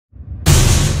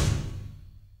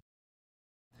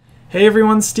Hey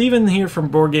everyone, Steven here from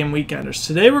Board Game Weekenders.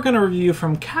 Today we're going to review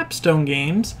from Capstone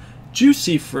Games,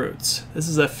 Juicy Fruits. This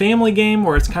is a family game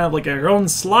where it's kind of like your own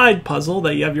slide puzzle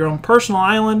that you have your own personal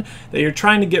island that you're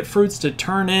trying to get fruits to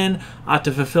turn in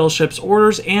to fulfill ships'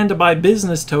 orders and to buy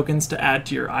business tokens to add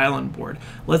to your island board.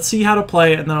 Let's see how to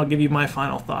play it and then I'll give you my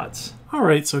final thoughts.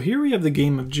 Alright, so here we have the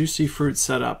game of Juicy Fruit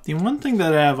set up. The one thing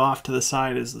that I have off to the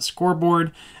side is the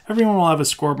scoreboard. Everyone will have a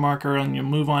score marker and you'll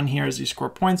move on here as you score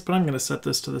points, but I'm going to set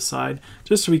this to the side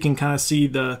just so we can kind of see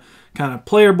the kind of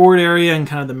player board area and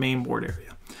kind of the main board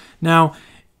area. Now,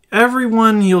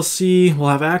 everyone you'll see will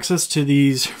have access to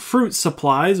these fruit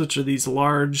supplies, which are these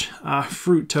large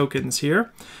fruit tokens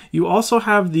here. You also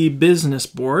have the business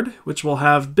board, which will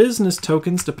have business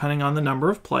tokens depending on the number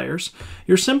of players.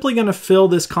 You're simply going to fill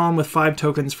this column with 5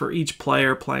 tokens for each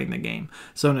player playing the game.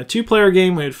 So in a 2-player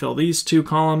game, we would fill these 2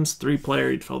 columns,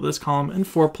 3-player, you'd fill this column, and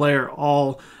 4-player,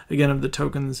 all, again, of the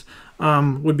tokens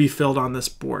would be filled on this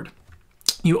board.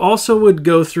 You also would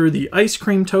go through the ice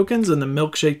cream tokens and the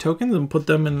milkshake tokens and put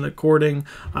them in the according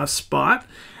spot.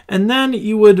 And then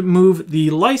you would move the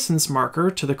license marker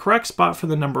to the correct spot for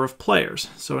the number of players.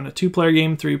 So in a 2-player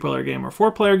game, 3-player game, or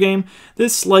 4-player game,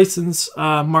 this license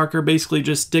marker basically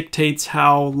just dictates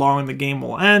how long the game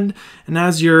will end. And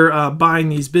as you're buying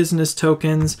these business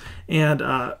tokens and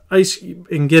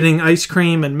getting ice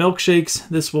cream and milkshakes,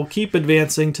 this will keep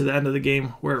advancing to the end of the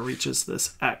game where it reaches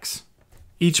this X.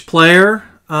 Each player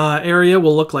area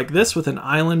will look like this with an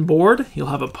island board. You'll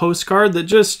have a postcard that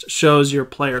just shows your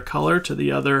player color to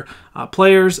the other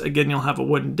players. Again, you'll have a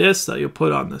wooden disc that you'll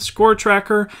put on the score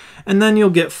tracker. And then you'll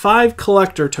get 5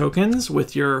 collector tokens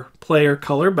with your player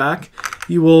color back.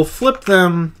 You will flip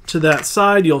them to that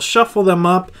side, you'll shuffle them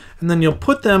up, and then you'll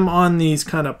put them on these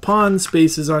kind of pawn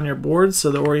spaces on your board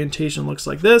so the orientation looks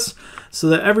like this, so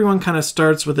that everyone kind of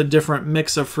starts with a different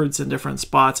mix of fruits in different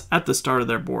spots at the start of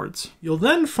their boards. You'll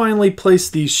then finally place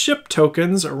these ship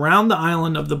tokens around the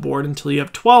island of the board until you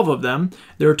have 12 of them.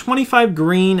 There are 25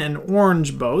 green and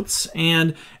orange boats,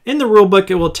 and in the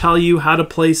rulebook it will tell you how to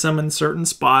place them in certain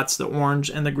spots, the orange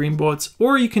and the green boats,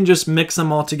 or you can just mix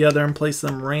them all together and place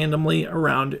them randomly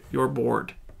around your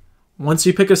board. Once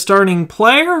you pick a starting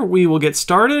player, we will get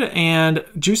started, and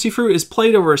Juicy Fruit is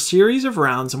played over a series of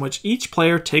rounds in which each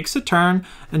player takes a turn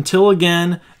until,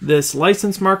 again, this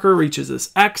license marker reaches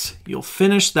this X. You'll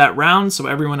finish that round so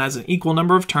everyone has an equal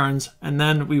number of turns, and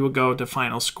then we will go to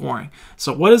final scoring.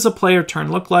 So what does a player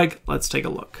turn look like? Let's take a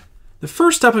look. The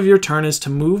first step of your turn is to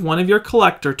move one of your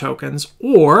collector tokens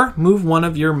or move one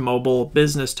of your mobile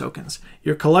business tokens.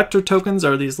 Your collector tokens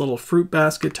are these little fruit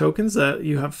basket tokens that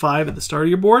you have 5 at the start of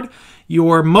your board.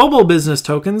 Your mobile business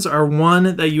tokens are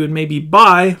one that you would maybe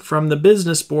buy from the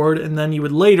business board and then you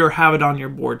would later have it on your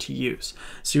board to use.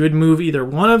 So you would move either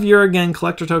one of your, again,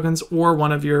 collector tokens or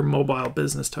one of your mobile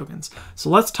business tokens. So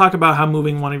let's talk about how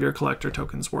moving one of your collector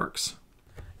tokens works.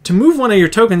 To move one of your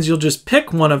tokens, you'll just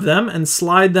pick one of them and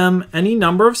slide them any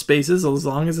number of spaces as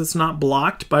long as it's not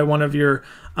blocked by one of your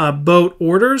boat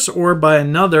orders or by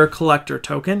another collector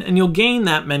token, and you'll gain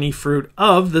that many fruit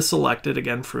of the selected,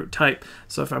 again, fruit type.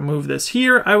 So if I move this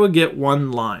here, I would get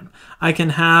 1 lime. I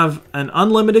can have an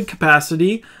unlimited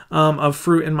capacity of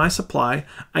fruit in my supply.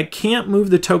 I can't move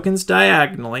the tokens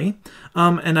diagonally,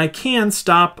 and I can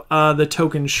stop the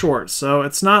token short. So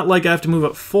it's not like I have to move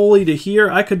it fully to here.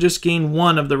 I could just gain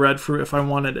 1 of the red fruit if I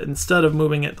wanted, instead of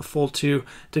moving it the full 2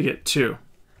 to get 2.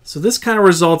 So this kind of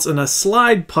results in a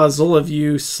slide puzzle of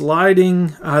you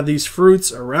sliding these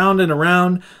fruits around and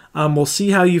around. We'll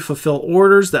see how you fulfill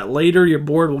orders that later your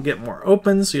board will get more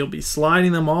open, so you'll be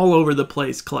sliding them all over the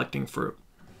place collecting fruit.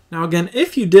 Now again,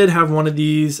 if you did have one of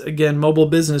these, again, mobile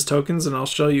business tokens, and I'll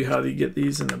show you how to get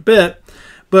these in a bit,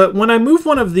 but when I move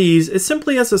one of these, it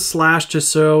simply has a slash to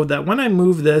show that when I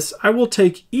move this, I will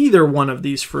take either one of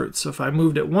these fruits. So if I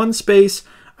moved it 1 space,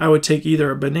 I would take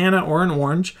either a banana or an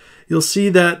orange. You'll see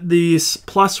that these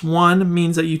 +1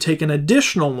 means that you take an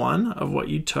additional 1 of what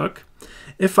you took.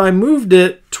 If I moved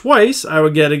it twice, I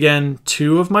would get, again,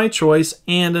 2 of my choice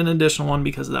and an additional 1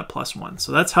 because of that +1.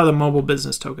 So that's how the mobile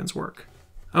business tokens work.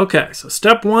 Okay, so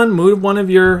step 1, move one of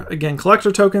your, again,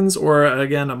 collector tokens or,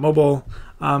 again, a mobile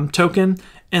token.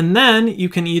 And then you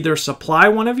can either supply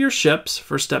one of your ships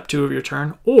for step 2 of your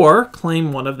turn or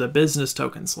claim one of the business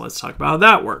tokens. So let's talk about how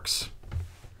that works.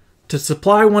 To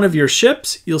supply one of your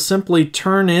ships, you'll simply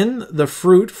turn in the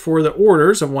fruit for the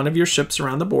orders of one of your ships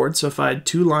around the board. So if I had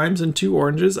 2 limes and 2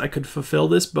 oranges, I could fulfill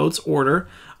this boat's order.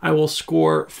 I will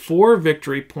score 4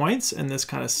 victory points in this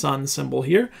kind of sun symbol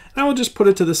here, and I will just put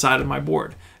it to the side of my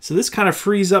board. So this kind of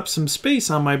frees up some space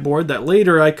on my board that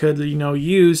later I could,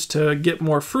 use to get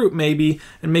more fruit maybe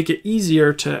and make it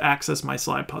easier to access my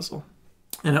slide puzzle.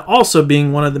 and it also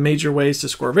being one of the major ways to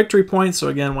score victory points. So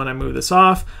again, when I move this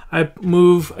off, I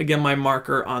move, again, my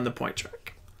marker on the point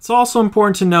track. It's also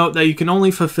important to note that you can only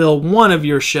fulfill one of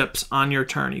your ships on your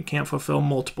turn. You can't fulfill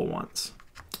multiple ones.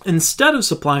 Instead of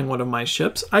supplying one of my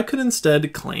ships, I could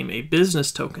instead claim a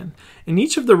business token. In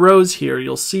each of the rows here,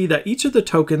 you'll see that each of the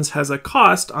tokens has a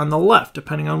cost on the left,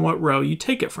 depending on what row you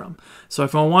take it from. So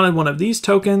if I wanted one of these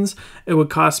tokens, it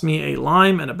would cost me a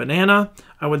lime and a banana.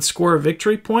 I would score a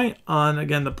victory point on,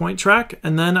 again, the point track,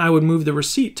 and then I would move the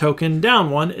receipt token down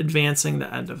one, advancing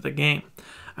the end of the game.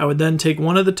 I would then take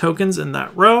one of the tokens in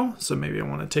that row, so maybe I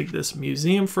want to take this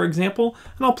museum, for example,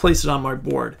 and I'll place it on my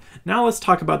board. Now let's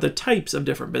talk about the types of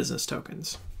different business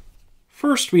tokens.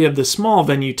 First, we have the small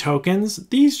venue tokens.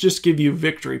 These just give you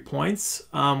victory points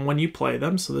when you play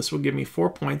them, so this will give me 4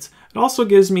 points. It also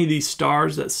gives me these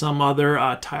stars that some other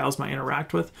tiles might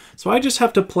interact with, so I just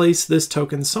have to place this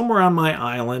token somewhere on my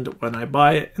island when I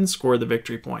buy it and score the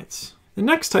victory points. The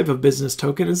next type of business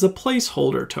token is a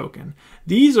placeholder token.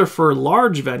 These are for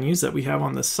large venues that we have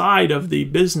on the side of the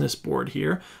business board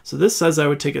here. So this says I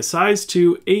would take a size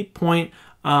 2 8-point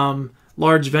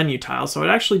large venue tile. So I'd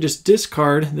actually just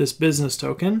discard this business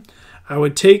token. I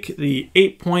would take the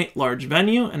 8-point large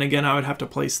venue, and again, I would have to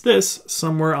place this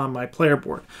somewhere on my player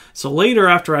board. So later,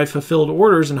 after I fulfilled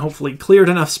orders and hopefully cleared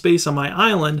enough space on my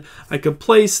island, I could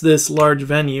place this large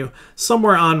venue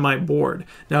somewhere on my board.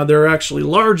 Now, there are actually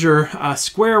larger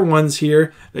square ones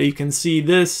here that you can see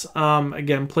this,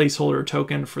 again, placeholder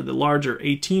token for the larger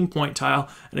 18-point tile.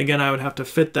 And again, I would have to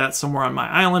fit that somewhere on my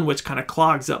island, which kind of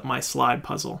clogs up my slide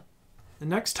puzzle. The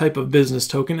next type of business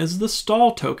token is the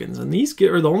stall tokens, and these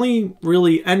are the only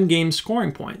really end game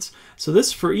scoring points. So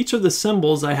this, for each of the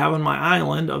symbols I have on my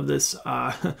island of this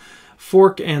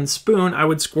fork and spoon, I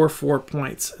would score 4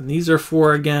 points. And these are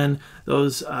for, again,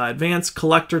 those advanced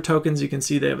collector tokens. You can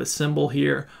see they have a symbol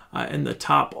here in the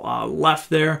top left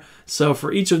there. So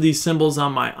for each of these symbols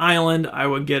on my island, I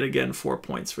would get, again, 4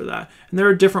 points for that. And there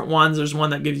are different ones. There's one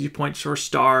that gives you points for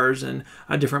stars and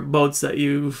different boats that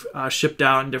you've shipped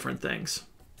out and different things.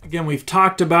 Again, we've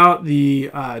talked about the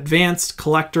advanced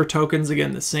collector tokens.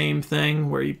 Again, the same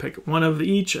thing where you pick one of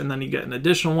each and then you get an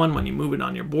additional one when you move it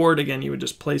on your board. Again, you would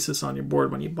just place this on your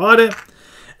board when you bought it.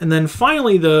 And then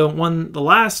finally, the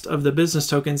last of the business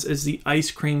tokens is the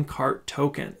ice cream cart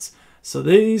tokens. So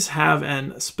these have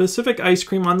a specific ice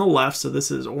cream on the left. So this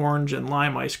is orange and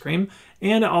lime ice cream.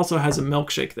 And it also has a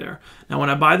milkshake there. Now, when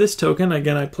I buy this token,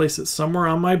 again, I place it somewhere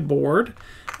on my board.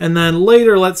 And then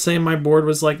later, let's say my board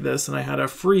was like this and I had a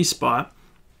free spot.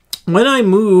 When I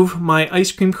move my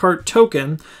ice cream cart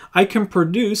token, I can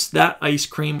produce that ice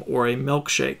cream or a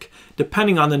milkshake,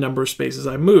 depending on the number of spaces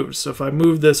I moved. So if I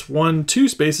move this 2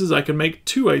 spaces, I can make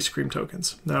 2 ice cream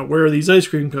tokens. Now, where are these ice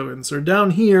cream tokens? They're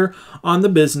down here on the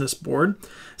business board.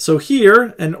 So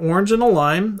here, an orange and a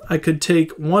lime, I could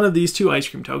take one of these 2 ice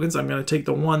cream tokens. I'm going to take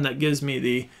the one that gives me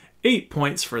the 8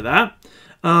 points for that.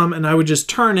 And I would just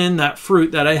turn in that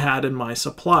fruit that I had in my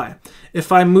supply.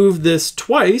 If I moved this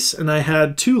twice and I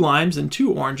had 2 limes and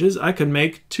 2 oranges, I could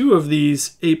make 2 of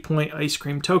these 8-point ice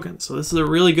cream tokens. So this is a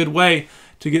really good way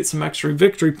to get some extra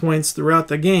victory points throughout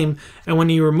the game. And when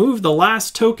you remove the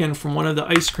last token from one of the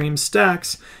ice cream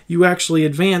stacks, you actually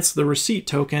advance the receipt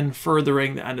token,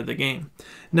 furthering the end of the game.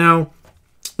 Now,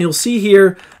 you'll see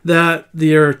here that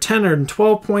there are 10 and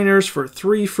 12 pointers for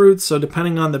 3 fruits. So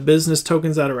depending on the business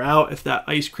tokens that are out, if that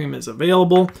ice cream is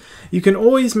available, you can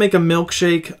always make a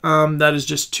milkshake that is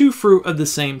just 2 fruit of the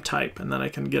same type. And then I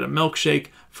can get a milkshake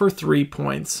for 3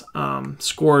 points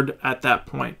scored at that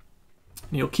point.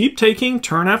 You'll keep taking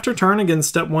turn after turn. Again,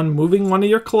 step 1, moving one of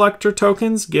your collector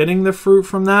tokens, getting the fruit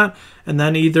from that, and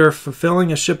then either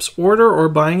fulfilling a ship's order or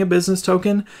buying a business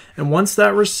token. And once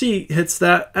that receipt hits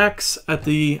that X at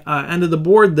the end of the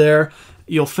board there,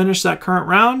 you'll finish that current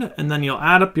round, and then you'll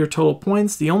add up your total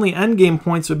points. The only end game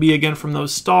points would be, again, from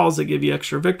those stalls that give you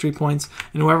extra victory points,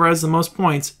 and whoever has the most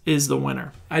points is the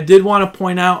winner. I did want to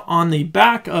point out on the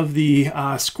back of the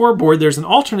scoreboard, there's an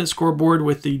alternate scoreboard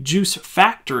with the Juice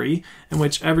Factory, in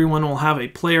which everyone will have a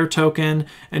player token,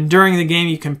 and during the game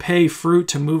you can pay fruit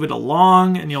to move it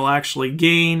along, and you'll actually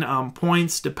gain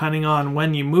points depending on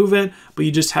when you move it, but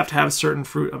you just have to have certain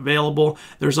fruit available.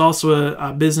 There's also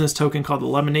a business token called the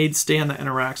Lemonade Stand that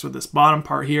interacts with this bottom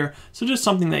part here, so just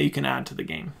something that you can add to the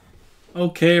game.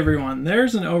 Okay everyone,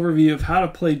 there's an overview of how to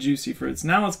play Juicy Fruits.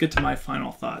 Now let's get to my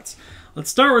final thoughts. Let's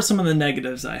start with some of the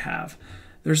negatives I have.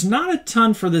 there's not a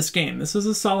ton for this game. This is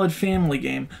a solid family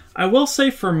game. I will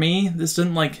say for me, this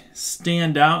didn't like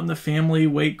stand out in the family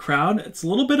weight crowd. It's a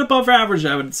little bit above average,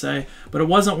 I would say, but it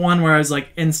wasn't one where I was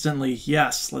like instantly,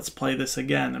 yes, let's play this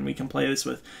again. And we can play this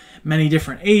with many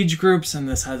different age groups, and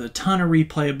this has a ton of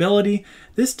replayability.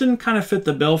 This didn't kind of fit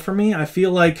the bill for me. I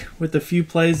feel like with the few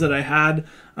plays that I had,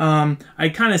 I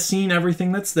kind of seen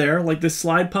everything that's there. Like this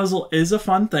slide puzzle is a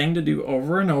fun thing to do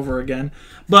over and over again,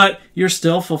 but you're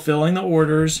still fulfilling the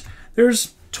orders.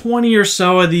 There's 20 or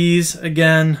so of these,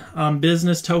 again,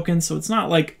 business tokens, so it's not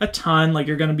like a ton, like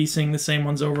you're going to be seeing the same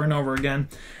ones over and over again. And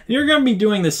you're going to be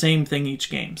doing the same thing each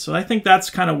game. So I think that's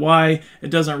kind of why it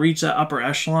doesn't reach that upper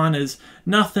echelon, is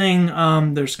nothing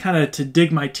there's kind of to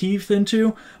dig my teeth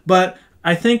into. But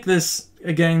I think this,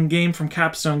 again, game from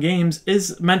Capstone Games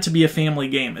is meant to be a family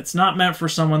game. It's not meant for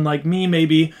someone like me,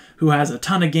 maybe, who has a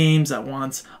ton of games that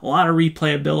wants a lot of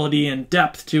replayability and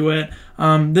depth to it.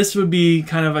 This would be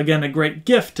kind of, again, a great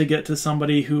gift to get to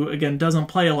somebody who, again, doesn't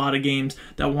play a lot of games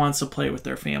that wants to play with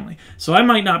their family. So I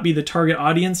might not be the target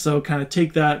audience, so kind of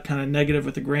take that kind of negative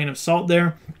with a grain of salt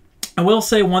there. I will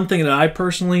say one thing that I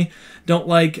personally don't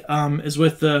like is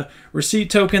with the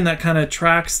receipt token that kind of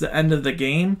tracks the end of the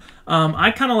game.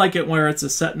 I kind of like it where it's a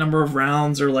set number of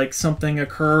rounds, or like something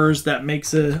occurs that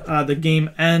makes the game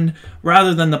end,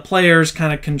 rather than the players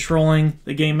kind of controlling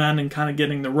the game end and kind of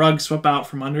getting the rug swept out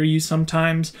from under you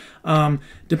sometimes.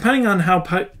 Depending on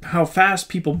how fast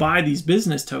people buy these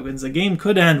business tokens, the game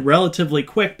could end relatively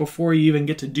quick before you even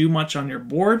get to do much on your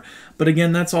board. But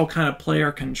again, that's all kind of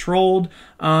player controlled.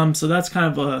 So that's kind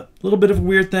of a little bit of a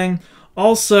weird thing.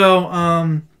 Also,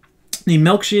 the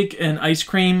milkshake and ice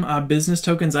cream business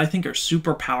tokens, I think, are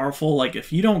super powerful. Like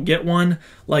if you don't get one,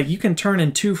 like you can turn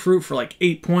in 2 fruit for like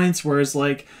 8 points, whereas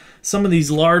like some of these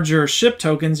larger ship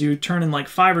tokens, you turn in like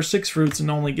 5 or 6 fruits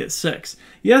and only get 6.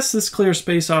 Yes, this clears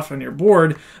space off on your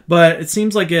board, but it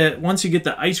seems like once you get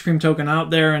the ice cream token out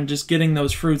there and just getting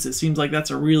those fruits, it seems like that's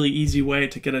a really easy way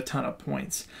to get a ton of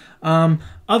points.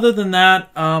 Other than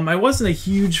that, I wasn't a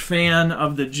huge fan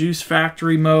of the Juice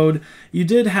Factory mode. You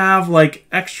did have like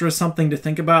extra something to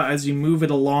think about as you move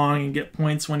it along and get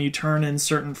points when you turn in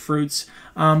certain fruits.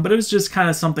 But it was just kind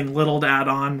of something little to add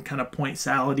on, kind of point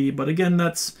salad-y. But again,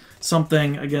 that's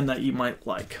something, again, that you might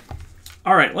like.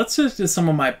 All right, let's get to some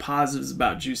of my positives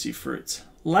about Juicy Fruits.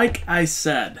 Like I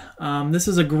said, this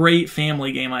is a great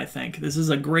family game, I think. This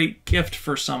is a great gift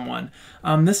for someone.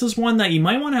 This is one that you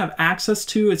might want to have access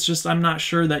to. It's just I'm not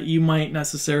sure that you might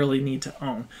necessarily need to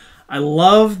own. I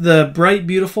love the bright,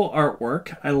 beautiful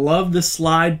artwork. I love the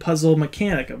slide puzzle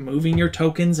mechanic of moving your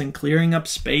tokens and clearing up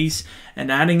space and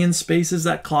adding in spaces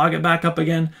that clog it back up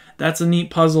again. That's a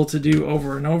neat puzzle to do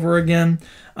over and over again.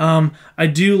 I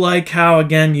do like how,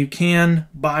 again, you can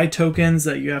buy tokens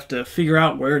that you have to figure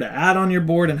out where to add on your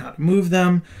board and how to move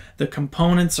them. The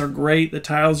components are great. The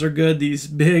tiles are good. These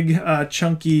big,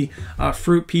 chunky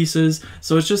fruit pieces.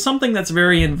 So it's just something that's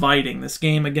very inviting. This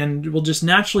game, again, will just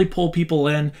naturally pull people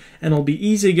in, and it'll be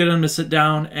easy to get them to sit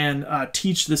down and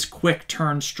teach this quick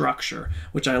turn structure,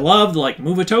 which I love. Like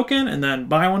move a token and then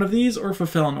buy one of these or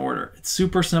fulfill an order. It's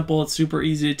super simple. It's super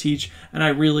easy to teach, and I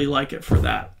really like it for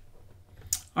that.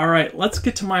 All right, let's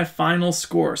get to my final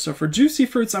score. So for Juicy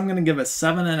Fruits, I'm going to give a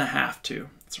 7.5 to.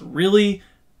 It's a really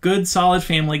good, solid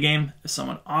family game. If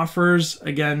someone offers,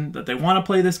 again, that they want to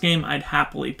play this game, I'd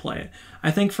happily play it. I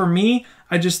think for me,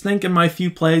 I just think in my few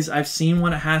plays, I've seen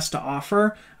what it has to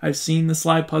offer. I've seen the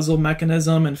slide puzzle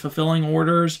mechanism and fulfilling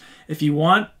orders. If you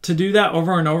want to do that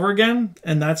over and over again,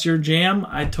 and that's your jam,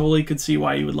 I totally could see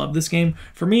why you would love this game.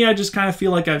 For me, I just kind of feel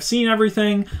like I've seen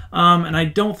everything, and I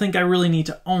don't think I really need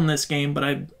to own this game, but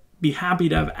I'd be happy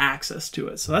to have access to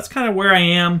it. So that's kind of where I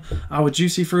am with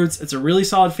Juicy Fruits. It's a really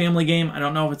solid family game. I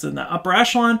don't know if it's in the upper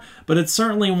echelon, but it's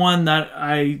certainly one that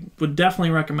I would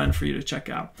definitely recommend for you to check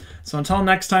out. So until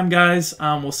next time, guys,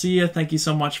 we'll see you. Thank you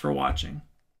so much for watching.